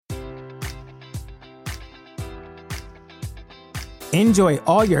Enjoy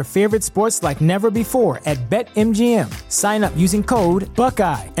all your favorite sports like never before at BetMGM. Sign up using code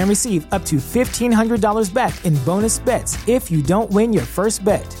Buckeye and receive up to $1,500 back in bonus bets if you don't win your first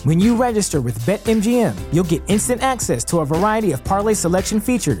bet. When you register with BetMGM, you'll get instant access to a variety of parlay selection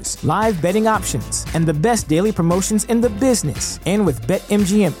features, live betting options, and the best daily promotions in the business. And with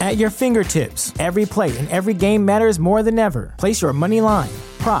BetMGM at your fingertips, every play and every game matters more than ever. Place your money line,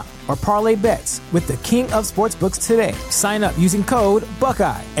 prop, or parlay bets with the king of sportsbooks today. Sign up using code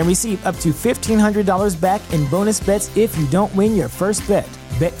Buckeye and receive up to $1,500 back in bonus bets if you don't win your first bet.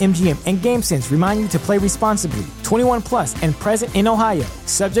 BetMGM and GameSense remind you to play responsibly. 21 plus and present in Ohio,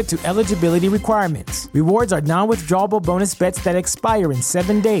 subject to eligibility requirements. Rewards are non-withdrawable bonus bets that expire in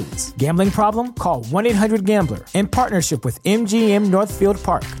 7 days. Gambling problem? Call 1-800-GAMBLER. In partnership with MGM Northfield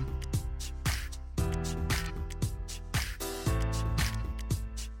Park.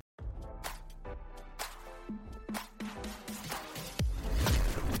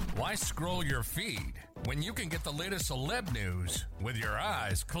 Why scroll your feed when you can get the latest celeb news with your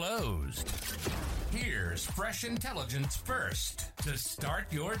eyes closed? Here's fresh intelligence first to start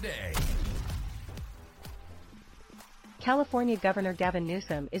your day. California Governor Gavin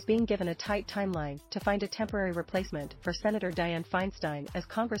Newsom is being given a tight timeline to find a temporary replacement for Senator Dianne Feinstein as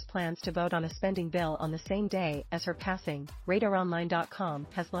Congress plans to vote on a spending bill on the same day as her passing, RadarOnline.com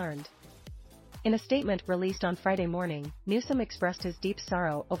has learned. In a statement released on Friday morning, Newsom expressed his deep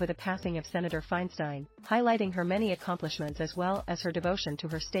sorrow over the passing of Senator Feinstein, highlighting her many accomplishments as well as her devotion to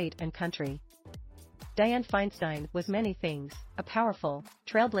her state and country. Dianne Feinstein was many things: a powerful,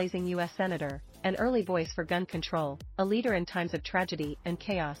 trailblazing U.S. senator, an early voice for gun control, a leader in times of tragedy and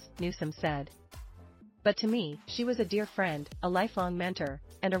chaos, Newsom said. But to me, she was a dear friend, a lifelong mentor,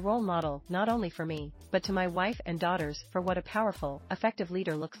 and a role model not only for me, but to my wife and daughters for what a powerful, effective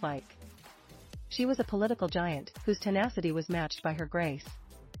leader looks like. She was a political giant, whose tenacity was matched by her grace.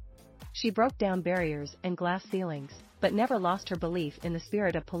 She broke down barriers and glass ceilings, but never lost her belief in the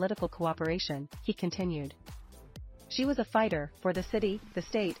spirit of political cooperation, he continued. She was a fighter for the city, the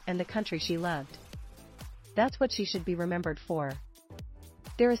state, and the country she loved. That's what she should be remembered for.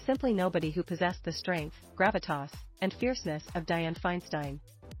 There is simply nobody who possessed the strength, gravitas, and fierceness of Dianne Feinstein.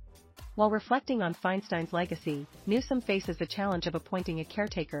 While reflecting on Feinstein's legacy, Newsom faces the challenge of appointing a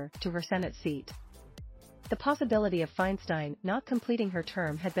caretaker to her Senate seat. The possibility of Feinstein not completing her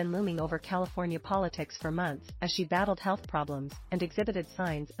term had been looming over California politics for months as she battled health problems and exhibited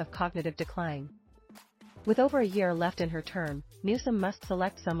signs of cognitive decline. With over a year left in her term, Newsom must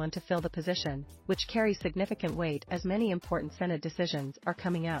select someone to fill the position, which carries significant weight as many important Senate decisions are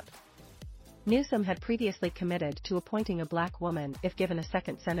coming up. Newsom had previously committed to appointing a black woman if given a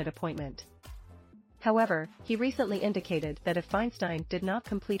second Senate appointment. However, he recently indicated that if Feinstein did not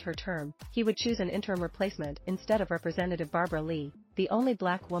complete her term, he would choose an interim replacement instead of Representative Barbara Lee, the only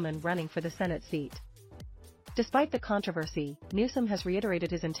black woman running for the Senate seat. Despite the controversy, Newsom has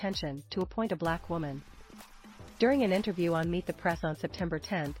reiterated his intention to appoint a black woman. During an interview on Meet the Press on September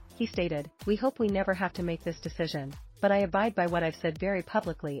 10, he stated, "We hope we never have to make this decision, but I abide by what I've said very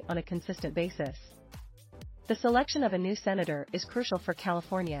publicly on a consistent basis." The selection of a new senator is crucial for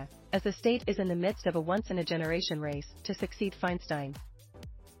California, as the state is in the midst of a once-in-a-generation race to succeed Feinstein.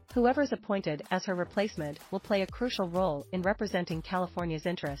 Whoever's appointed as her replacement will play a crucial role in representing California's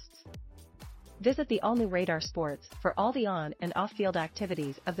interests. Visit the all-new Radar Sports for all the on- and off-field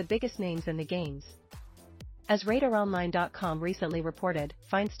activities of the biggest names in the games. As RadarOnline.com recently reported,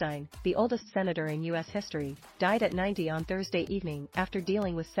 Feinstein, the oldest senator in U.S. history, died at 90 on Thursday evening after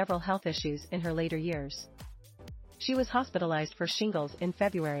dealing with several health issues in her later years. She was hospitalized for shingles in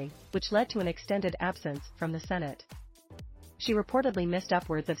February, which led to an extended absence from the Senate. She reportedly missed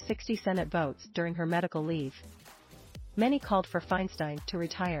upwards of 60 Senate votes during her medical leave. Many called for Feinstein to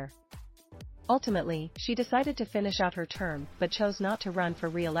retire. Ultimately, she decided to finish out her term but chose not to run for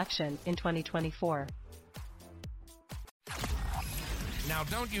re-election in 2024. Now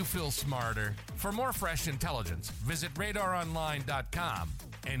don't you feel smarter? For more fresh intelligence, visit RadarOnline.com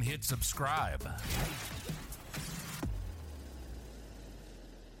and hit subscribe.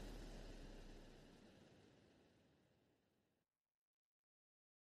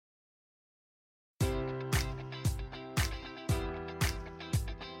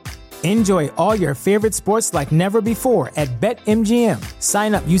 Enjoy all your favorite sports like never before at BetMGM.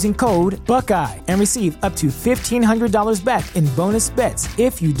 Sign up using code Buckeye and receive up to $1,500 back in bonus bets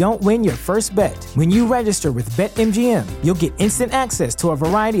if you don't win your first bet. When you register with BetMGM, you'll get instant access to a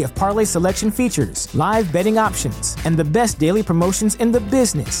variety of parlay selection features, live betting options, and the best daily promotions in the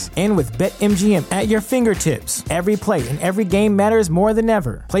business. And with BetMGM at your fingertips, every play and every game matters more than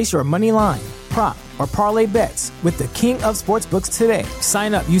ever. Place your money line, prop, or parlay bets with the king of sportsbooks today.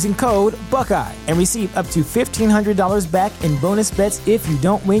 Sign up using code Buckeye and receive up to $1,500 back in bonus bets if you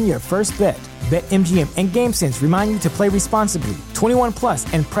don't win your first bet. BetMGM and GameSense remind you to play responsibly. 21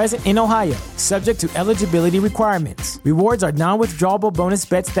 plus and present in Ohio, subject to eligibility requirements. Rewards are non-withdrawable bonus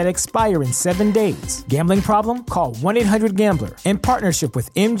bets that expire in 7 days. Gambling problem? Call 1-800-GAMBLER in partnership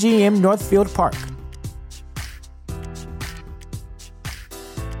with MGM Northfield Park.